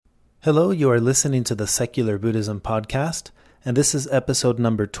Hello, you are listening to the Secular Buddhism Podcast, and this is episode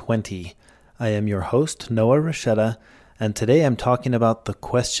number 20. I am your host, Noah Rasheta, and today I'm talking about the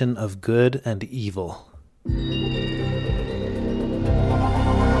question of good and evil.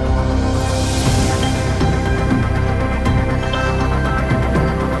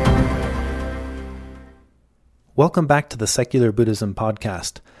 Welcome back to the Secular Buddhism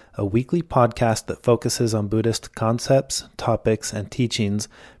Podcast, a weekly podcast that focuses on Buddhist concepts, topics, and teachings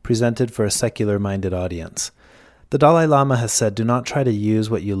presented for a secular-minded audience. The Dalai Lama has said, do not try to use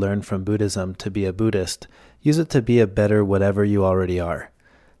what you learn from Buddhism to be a Buddhist. Use it to be a better whatever you already are.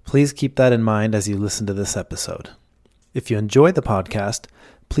 Please keep that in mind as you listen to this episode. If you enjoy the podcast,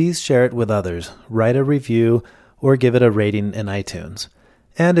 please share it with others, write a review, or give it a rating in iTunes.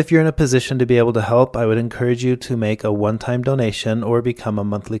 And if you're in a position to be able to help, I would encourage you to make a one-time donation or become a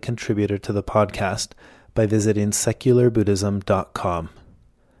monthly contributor to the podcast by visiting secularbuddhism.com.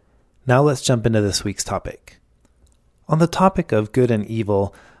 Now let's jump into this week's topic. On the topic of good and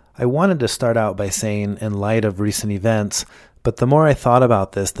evil, I wanted to start out by saying, in light of recent events, but the more I thought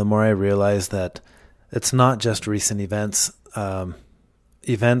about this, the more I realized that it's not just recent events.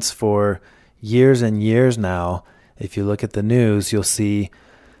 Events for years and years now. If you look at the news, you'll see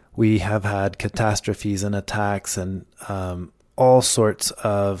we have had catastrophes and attacks and all sorts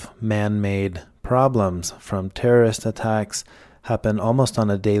of man-made problems, from terrorist attacks happen almost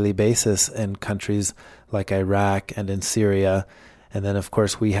on a daily basis in countries like Iraq and in Syria. And then, of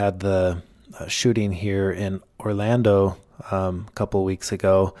course, we had the shooting here in Orlando a couple weeks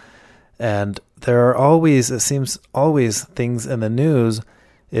ago. And there are always, it seems always, things in the news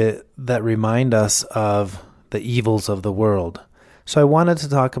that remind us of the evils of the world. So I wanted to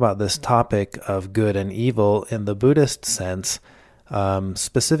talk about this topic of good and evil in the Buddhist sense,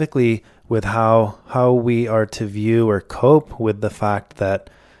 specifically with how we are to view or cope with the fact that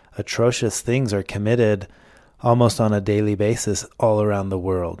atrocious things are committed almost on a daily basis all around the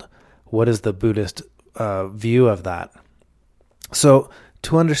world. What is the Buddhist view of that? So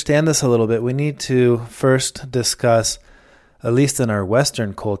to understand this a little bit, we need to first discuss, at least in our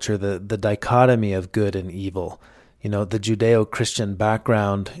Western culture, the dichotomy of good and evil. You know, the Judeo-Christian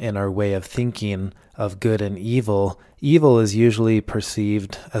background in our way of thinking of good and evil. Evil is usually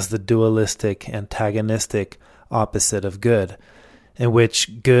perceived as the dualistic, antagonistic opposite of good, in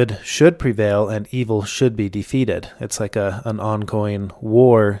which good should prevail and evil should be defeated. It's like an ongoing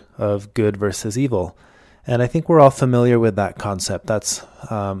war of good versus evil. And I think we're all familiar with that concept. That's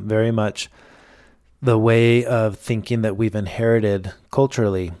very much the way of thinking that we've inherited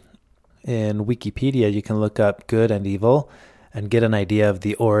culturally. In Wikipedia, you can look up good and evil and get an idea of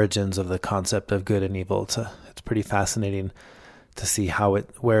the origins of the concept of good and evil. It's pretty fascinating to see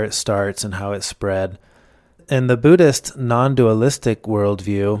where it starts and how it spread. In the Buddhist non-dualistic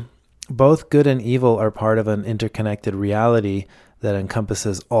worldview, both good and evil are part of an interconnected reality that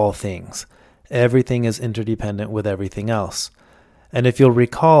encompasses all things. Everything is interdependent with everything else. And if you'll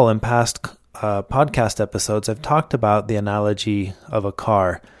recall, in past podcast episodes, I've talked about the analogy of a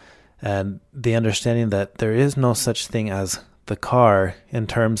car and the understanding that there is no such thing as the car, in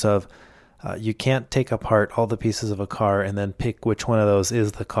terms of you can't take apart all the pieces of a car and then pick which one of those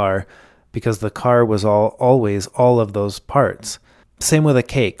is the car, because the car was always all of those parts. Same with a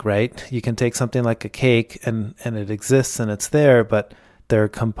cake, right? You can take something like a cake and it exists and it's there, but there are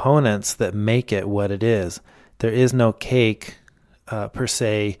components that make it what it is. There is no cake per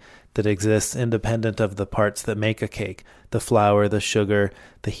se that exists independent of the parts that make a cake: the flour, the sugar,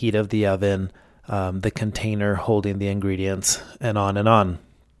 the heat of the oven, the container holding the ingredients, and on and on.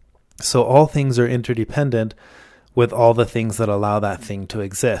 So all things are interdependent with all the things that allow that thing to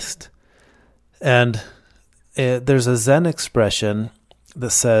exist. And there's a Zen expression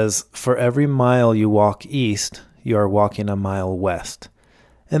that says, for every mile you walk east, you are walking a mile west.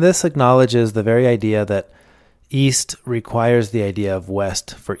 And this acknowledges the very idea that east requires the idea of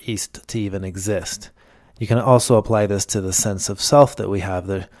west for east to even exist. You can also apply this to the sense of self that we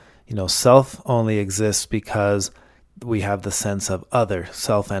have. Self only exists because we have the sense of other,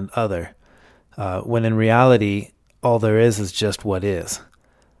 self and other, when in reality, all there is just what is.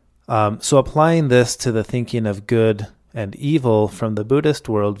 So applying this to the thinking of good and evil from the Buddhist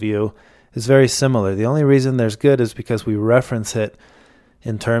worldview is very similar. The only reason there's good is because we reference it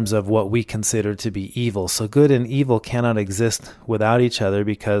in terms of what we consider to be evil. So good and evil cannot exist without each other,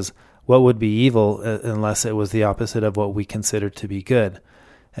 because what would be evil unless it was the opposite of what we consider to be good?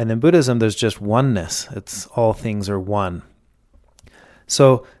 And in Buddhism, there's just oneness. It's all things are one.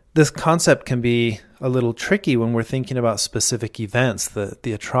 So this concept can be a little tricky when we're thinking about specific events,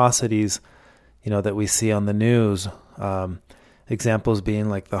 the atrocities, that we see on the news. examples being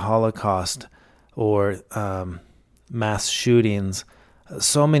like the Holocaust or mass shootings,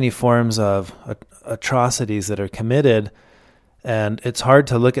 so many forms of atrocities that are committed. And it's hard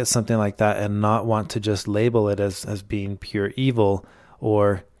to look at something like that and not want to just label it as being pure evil,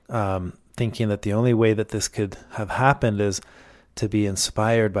 or thinking that the only way that this could have happened is to be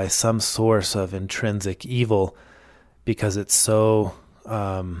inspired by some source of intrinsic evil, because it's so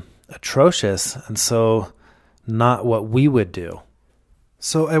atrocious and so not what we would do.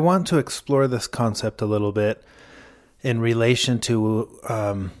 So I want to explore this concept a little bit in relation to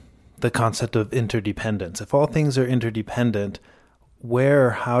the concept of interdependence. If all things are interdependent, where or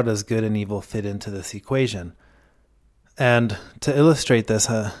how does good and evil fit into this equation? And to illustrate this,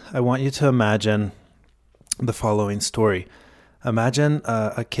 I want you to imagine the following story. Imagine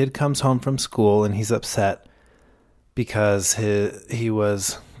a kid comes home from school and he's upset because he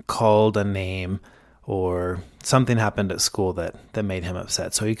was called a name, or something happened at school that made him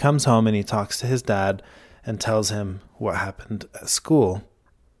upset. So he comes home and he talks to his dad and tells him what happened at school.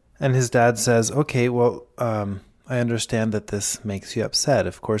 And his dad says, okay, well, I understand that this makes you upset.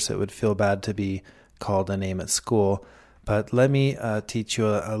 Of course, it would feel bad to be called a name at school, but let me teach you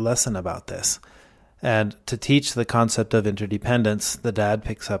a lesson about this. And to teach the concept of interdependence, the dad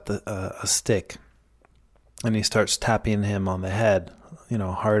picks up a stick and he starts tapping him on the head,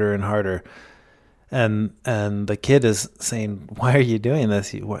 harder and harder. And the kid is saying, why are you doing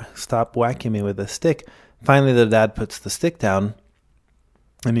this? Stop whacking me with a stick. Finally, the dad puts the stick down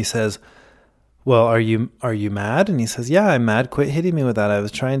and he says, well, are you mad? And he says, yeah, I'm mad. Quit hitting me with that. I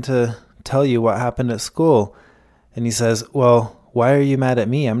was trying to tell you what happened at school. And he says, well, why are you mad at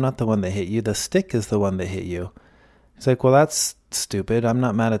me? I'm not the one that hit you. The stick is the one that hit you. He's like, well, that's stupid. I'm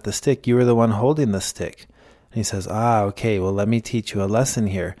not mad at the stick. You were the one holding the stick. And he says, okay, well, let me teach you a lesson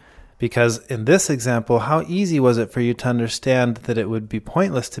here. Because in this example, how easy was it for you to understand that it would be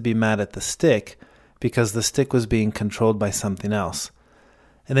pointless to be mad at the stick because the stick was being controlled by something else?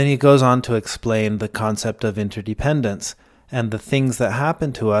 And then he goes on to explain the concept of interdependence, and the things that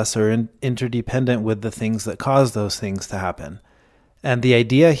happen to us are interdependent with the things that cause those things to happen. And the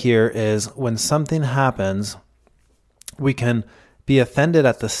idea here is when something happens, we can be offended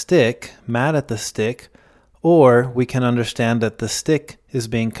at the stick, mad at the stick, or we can understand that the stick is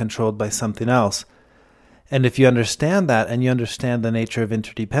being controlled by something else. And if you understand that and you understand the nature of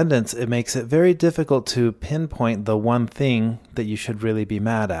interdependence, it makes it very difficult to pinpoint the one thing that you should really be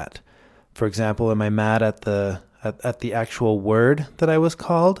mad at. For example, am I mad at the actual word that I was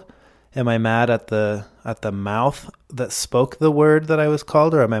called? Am I mad at the mouth that spoke the word that I was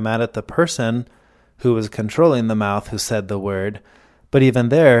called? Or am I mad at the person who was controlling the mouth who said the word? But even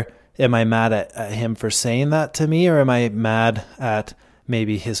there, am I mad at him for saying that to me? Or am I mad at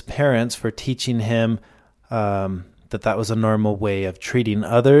maybe his parents for teaching him that was a normal way of treating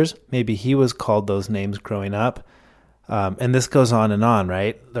others? Maybe he was called those names growing up. And this goes on and on,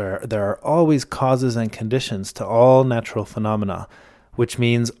 right? There are always causes and conditions to all natural phenomena, which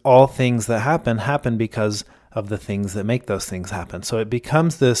means all things that happen because of the things that make those things happen. So it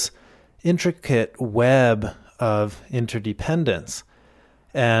becomes this intricate web of interdependence.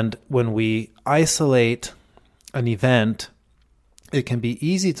 And when we isolate an event, it can be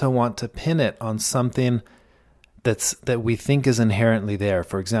easy to want to pin it on something that we think is inherently there.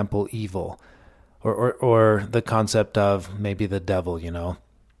 For example, evil, or the concept of maybe the devil,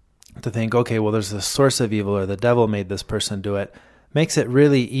 to think, okay, well, there's this source of evil, or the devil made this person do it, makes it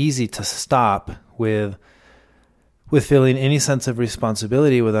really easy to stop with feeling any sense of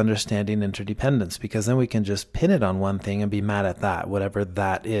responsibility with understanding interdependence, because then we can just pin it on one thing and be mad at that, whatever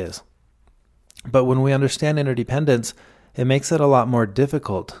that is. But when we understand interdependence, it makes it a lot more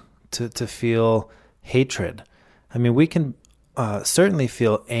difficult to feel hatred. I mean, we can certainly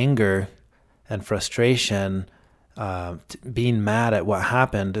feel anger and frustration. Being mad at what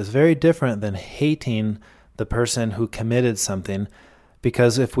happened is very different than hating the person who committed something,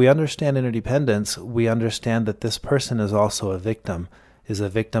 because if we understand interdependence, we understand that this person is also a victim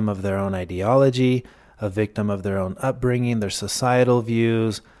of their own ideology, a victim of their own upbringing, their societal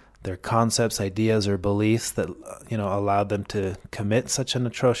views, their concepts, ideas, or beliefs that allowed them to commit such an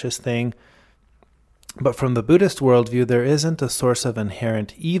atrocious thing. But from the Buddhist worldview, there isn't a source of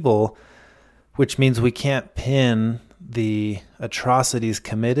inherent evil, which means we can't pin the atrocities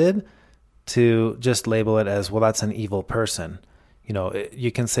committed to just label it as, well, that's an evil person.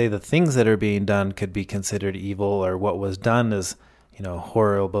 You can say the things that are being done could be considered evil, or what was done is,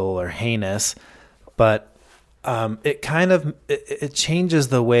 horrible or heinous, but it changes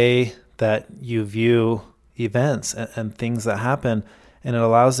the way that you view events and things that happen, and it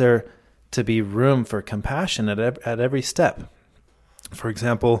allows there to be room for compassion at every step. For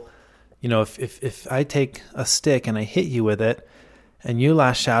example, if I take a stick and I hit you with it and you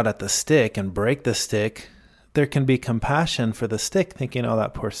lash out at the stick and break the stick, there can be compassion for the stick, thinking, oh,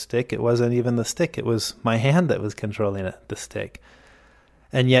 that poor stick, it wasn't even the stick, it was my hand that was controlling the stick.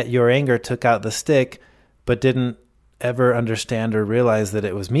 And yet your anger took out the stick, but didn't ever understand or realize that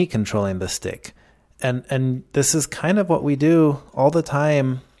it was me controlling the stick. And this is kind of what we do all the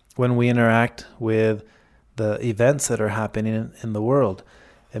time when we interact with the events that are happening in the world.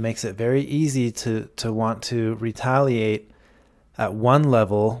 It makes it very easy to want to retaliate at one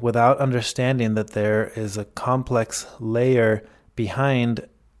level without understanding that there is a complex layer behind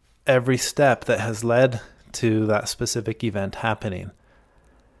every step that has led to that specific event happening.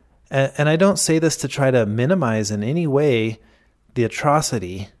 And I don't say this to try to minimize in any way the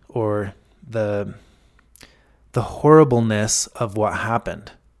atrocity or the horribleness of what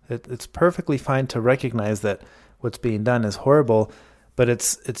happened. It's perfectly fine to recognize that what's being done is horrible, but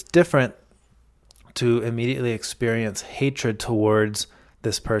it's different to immediately experience hatred towards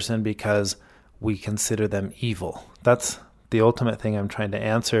this person because we consider them evil. That's the ultimate thing I'm trying to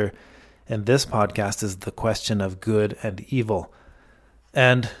answer in this podcast, is the question of good and evil.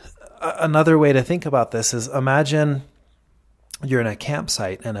 And another way to think about this is, imagine you're in a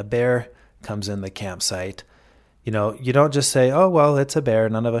campsite and a bear comes in the campsite. You don't just say, oh, well, it's a bear,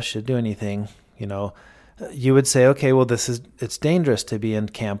 none of us should do anything. You would say, okay, well, it's dangerous to be in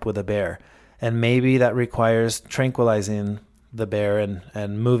camp with a bear. And maybe that requires tranquilizing the bear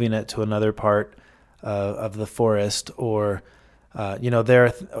and moving it to another part of the forest, or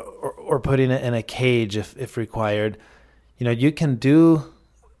or putting it in a cage if required. You can do.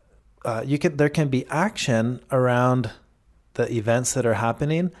 There can be action around the events that are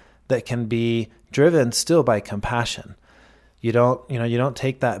happening that can be driven still by compassion. You don't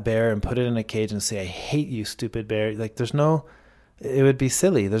take that bear and put it in a cage and say, I hate you, stupid bear. Like, it would be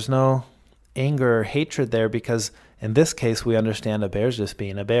silly. There's no anger or hatred there, because in this case, we understand a bear's just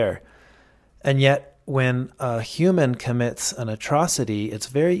being a bear. And yet, when a human commits an atrocity, it's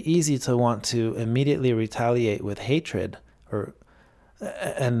very easy to want to immediately retaliate with hatred,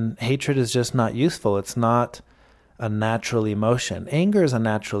 and hatred is just not useful. It's not a natural emotion. Anger is a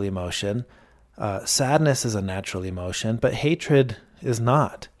natural emotion. Sadness is a natural emotion, but hatred is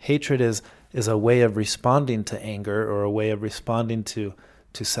not. Hatred is a way of responding to anger, or a way of responding to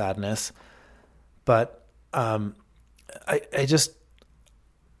sadness. But I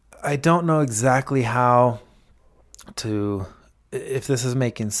don't know exactly how to, if this is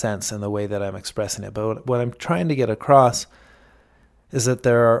making sense in the way that I'm expressing it. But what I'm trying to get across is that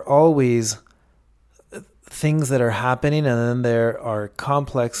there are always things that are happening, and then there are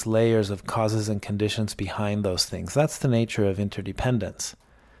complex layers of causes and conditions behind those things. That's the nature of interdependence.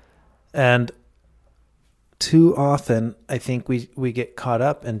 And too often, I think we get caught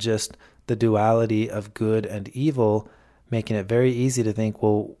up in just the duality of good and evil, making it very easy to think,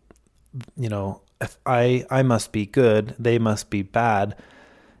 well, if I must be good, they must be bad.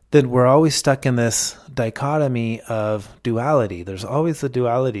 Then we're always stuck in this dichotomy of duality. There's always the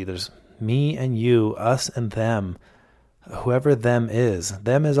duality. There's me and you, us and them, whoever them is.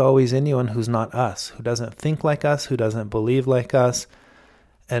 Them is always anyone who's not us, who doesn't think like us, who doesn't believe like us.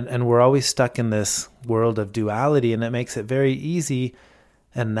 And we're always stuck in this world of duality, and it makes it very easy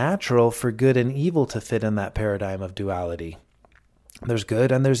and natural for good and evil to fit in that paradigm of duality. There's good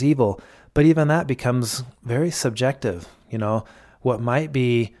and there's evil, but even that becomes very subjective. What might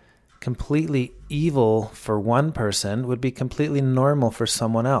be completely evil for one person would be completely normal for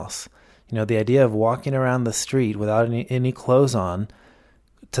someone else. The idea of walking around the street without any clothes on,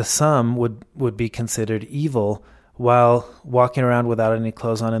 to some would be considered evil, while walking around without any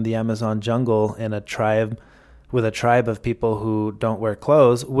clothes on in the Amazon jungle in a tribe of people who don't wear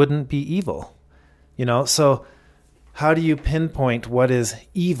clothes wouldn't be evil. So how do you pinpoint what is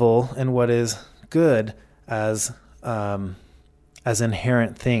evil and what is good as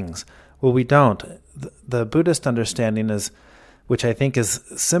inherent things? Well, we don't. The Buddhist understanding is, which I think is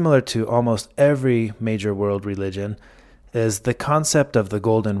similar to almost every major world religion, is the concept of the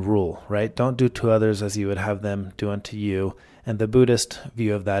golden rule, right? Don't do to others as you would have them do unto you. And the Buddhist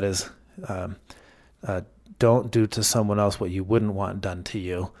view of that is don't do to someone else what you wouldn't want done to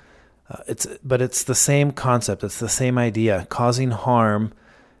you. But it's the same concept. It's the same idea. Causing harm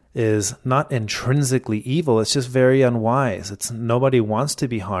is not intrinsically evil. It's just very unwise. Nobody wants to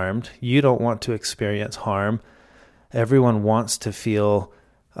be harmed. You don't want to experience harm. Everyone wants to feel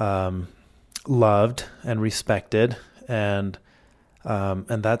loved and respected, and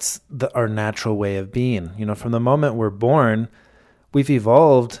that's our natural way of being. From the moment we're born, we've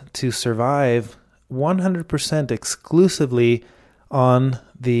evolved to survive 100% exclusively on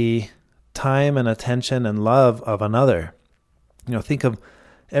the time and attention and love of another. Think of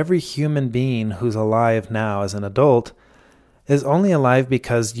every human being who's alive now as an adult is only alive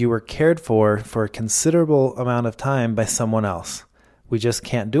because you were cared for a considerable amount of time by someone else. We just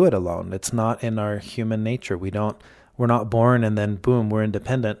can't do it alone. It's not in our human nature. We're not born and then boom, we're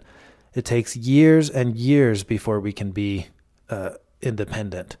independent. It takes years and years before we can be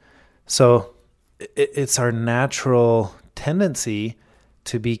independent. So it's our natural tendency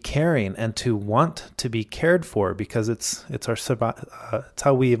to be caring and to want to be cared for, because it's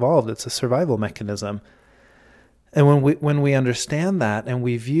how we evolved. It's a survival mechanism. And when we understand that and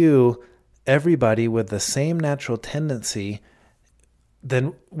we view everybody with the same natural tendency,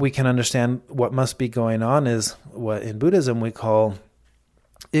 then we can understand what must be going on is what in Buddhism we call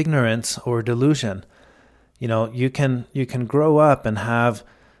ignorance or delusion. You can grow up and have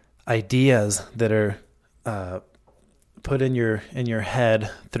ideas that are put in your head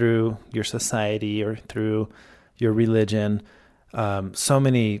through your society or through your religion, so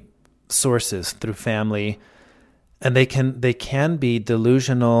many sources, through family, and they can be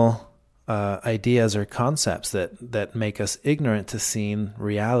delusional ideas or concepts that make us ignorant to seeing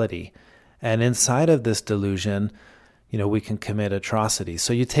reality. And inside of this delusion, we can commit atrocities.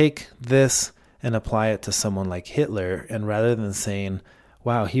 So you take this and apply it to someone like Hitler, and rather than saying,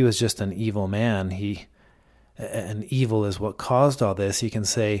 wow, he was just an evil man, and evil is what caused all this, you can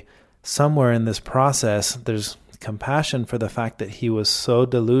say somewhere in this process there's compassion for the fact that he was so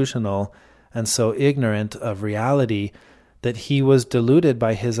delusional and so ignorant of reality that he was deluded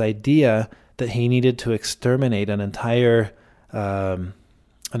by his idea that he needed to exterminate an entire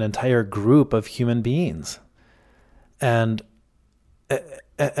group of human beings. And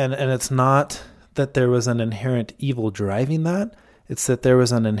it's not that there was an inherent evil driving that, it's that there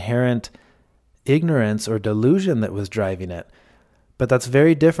was an inherent ignorance or delusion that was driving it. But that's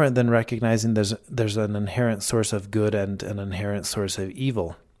very different than recognizing there's an inherent source of good and an inherent source of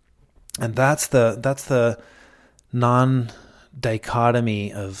evil. And that's the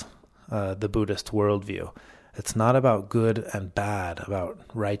non-dichotomy of the Buddhist worldview. It's not about good and bad, about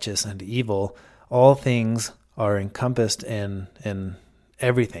righteous and evil. All things are encompassed in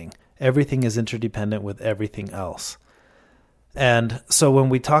everything. Everything is interdependent with everything else. And so when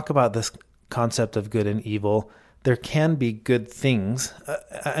we talk about this concept of good and evil, there can be good things,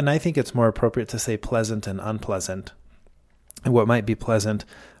 and I think it's more appropriate to say pleasant and unpleasant. And what might be pleasant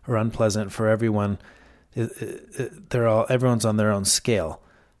or unpleasant for everyone, everyone's on their own scale.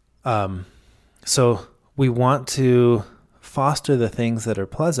 So we want to foster the things that are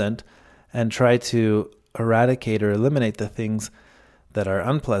pleasant and try to eradicate or eliminate the things that are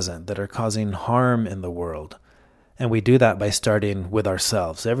unpleasant, that are causing harm in the world. And we do that by starting with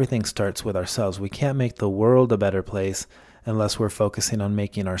ourselves. Everything starts with ourselves. We can't make the world a better place unless we're focusing on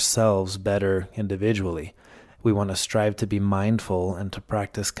making ourselves better individually. We want to strive to be mindful and to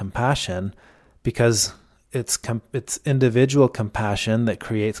practice compassion, because it's individual compassion that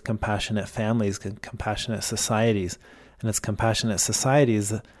creates compassionate families and compassionate societies. And it's compassionate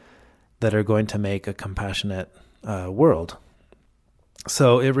societies that are going to make a compassionate world.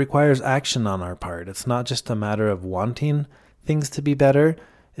 So it requires action on our part. It's not just a matter of wanting things to be better.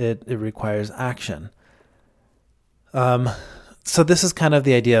 It requires action. So this is kind of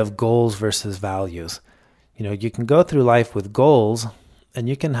the idea of goals versus values. You can go through life with goals, and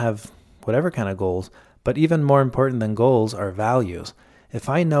you can have whatever kind of goals, but even more important than goals are values. If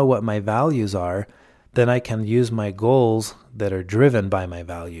I know what my values are, then I can use my goals that are driven by my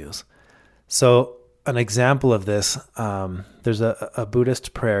values. So an example of this, there's a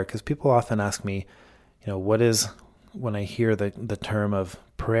Buddhist prayer, because people often ask me, what is, when I hear the term of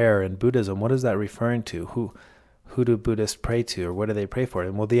prayer in Buddhism, what is that referring to? Who do Buddhists pray to, or what do they pray for?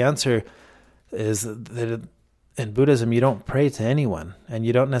 And well, the answer is that in Buddhism, you don't pray to anyone, and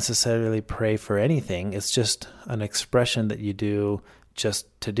you don't necessarily pray for anything. It's just an expression that you do just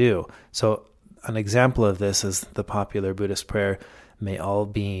to do. So an example of this is the popular Buddhist prayer, may all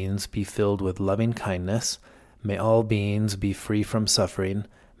beings be filled with loving kindness. May all beings be free from suffering.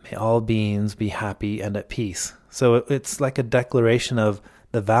 May all beings be happy and at peace. So it's like a declaration of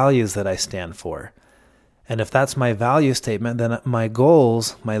the values that I stand for. And if that's my value statement, then my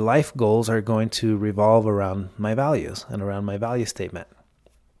goals, my life goals, are going to revolve around my values and around my value statement.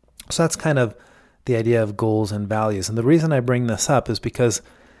 So that's kind of the idea of goals and values. And the reason I bring this up is because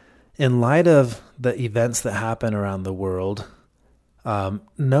in light of the events that happen around the world,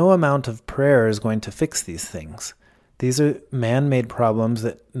 no amount of prayer is going to fix these things. These are man-made problems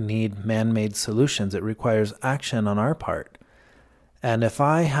that need man-made solutions. It requires action on our part. And if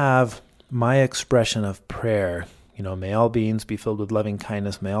I have my expression of prayer, may all beings be filled with loving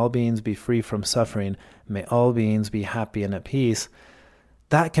kindness, may all beings be free from suffering, may all beings be happy and at peace.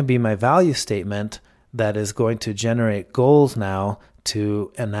 That can be my value statement that is going to generate goals now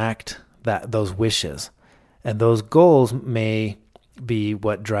to enact those wishes. And those goals may be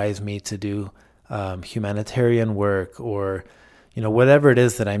what drives me to do humanitarian work, or whatever it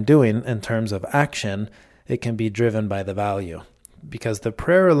is that I'm doing in terms of action. It can be driven by the value, because the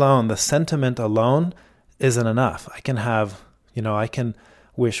prayer alone, the sentiment alone, isn't enough. I can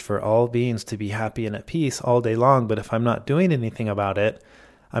wish for all beings to be happy and at peace all day long, but if I'm not doing anything about it,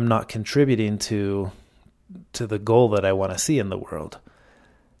 I'm not contributing to the goal that I want to see in the world.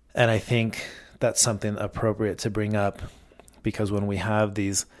 And I think that's something appropriate to bring up, because when we have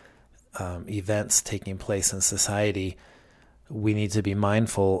these events taking place in society, we need to be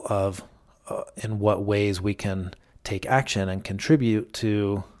mindful of in what ways we can take action and contribute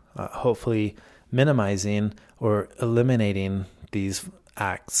to hopefully minimizing or eliminating these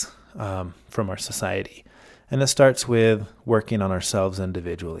acts from our society. And it starts with working on ourselves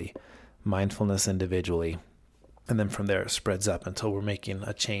individually, mindfulness individually, and then from there it spreads up until we're making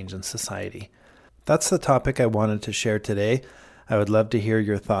a change in society. That's the topic I wanted to share today. I would love to hear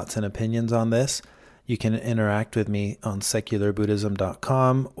your thoughts and opinions on this. You can interact with me on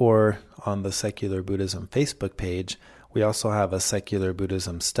secularbuddhism.com or on the Secular Buddhism Facebook page. We also have a Secular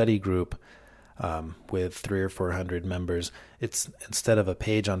Buddhism study group with 300 or 400 members. It's instead of a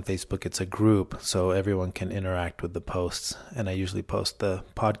page on Facebook, it's a group, so everyone can interact with the posts. And I usually post the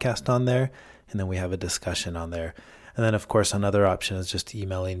podcast on there, and then we have a discussion on there. And then, of course, another option is just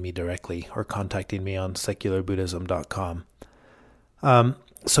emailing me directly or contacting me on secularbuddhism.com.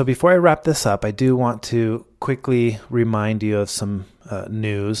 So before I wrap this up, I do want to quickly remind you of some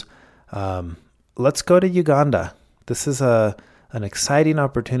news. Let's go to Uganda. This is an exciting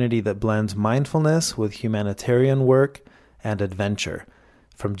opportunity that blends mindfulness with humanitarian work and adventure.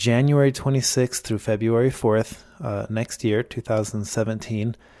 From January 26th through February 4th next year,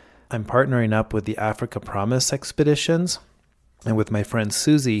 2017, I'm partnering up with the Africa Promise Expeditions and with my friend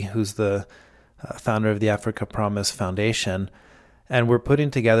Susie, who's the founder of the Africa Promise Foundation. And we're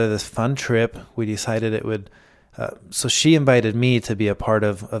putting together this fun trip. We decided it would, so she invited me to be a part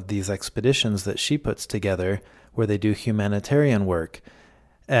of these expeditions that she puts together where they do humanitarian work.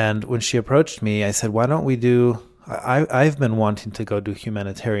 And when she approached me, I said, why don't we I've been wanting to go do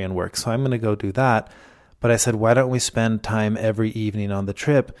humanitarian work, so I'm going to go do that. But I said, why don't we spend time every evening on the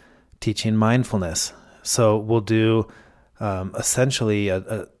trip teaching mindfulness? So we'll do essentially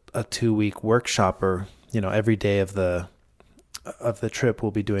a 2-week workshop, or, every day of the trip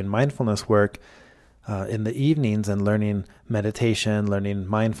we'll be doing mindfulness work in the evenings and learning meditation, learning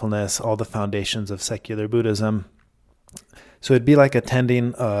mindfulness, all the foundations of secular Buddhism. So it'd be like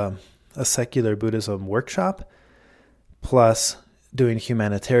attending a secular Buddhism workshop plus doing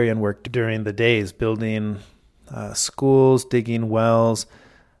humanitarian work during the days, building schools, digging wells.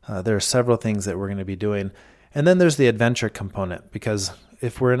 There are several things that we're going to be doing. And then there's the adventure component, because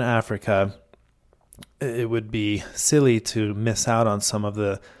if we're in Africa, it would be silly to miss out on some of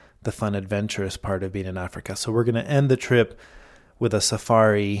the fun, adventurous part of being in Africa. So we're going to end the trip with a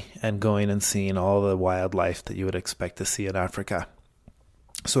safari and going and seeing all the wildlife that you would expect to see in Africa.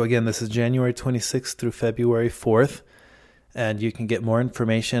 So again, this is January 26th through February 4th. And you can get more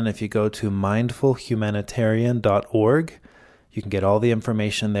information if you go to mindfulhumanitarian.org. You can get all the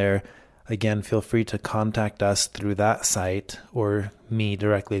information there. Again, feel free to contact us through that site or me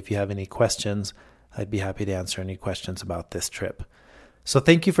directly if you have any questions. I'd be happy to answer any questions about this trip. So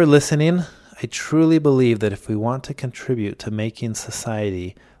thank you for listening. I truly believe that if we want to contribute to making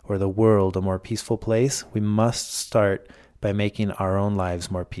society or the world a more peaceful place, we must start by making our own lives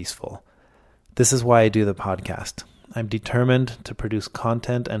more peaceful. This is why I do the podcast. I'm determined to produce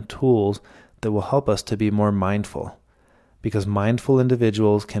content and tools that will help us to be more mindful, because mindful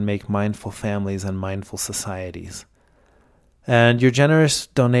individuals can make mindful families and mindful societies. And your generous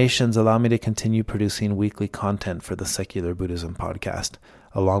donations allow me to continue producing weekly content for the Secular Buddhism podcast,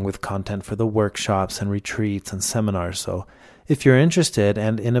 along with content for the workshops and retreats and seminars. So if you're interested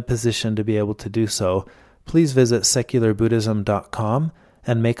and in a position to be able to do so, please visit secularbuddhism.com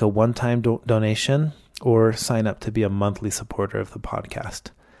and make a one-time donation or sign up to be a monthly supporter of the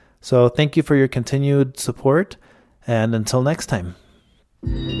podcast. So thank you for your continued support, and until next time.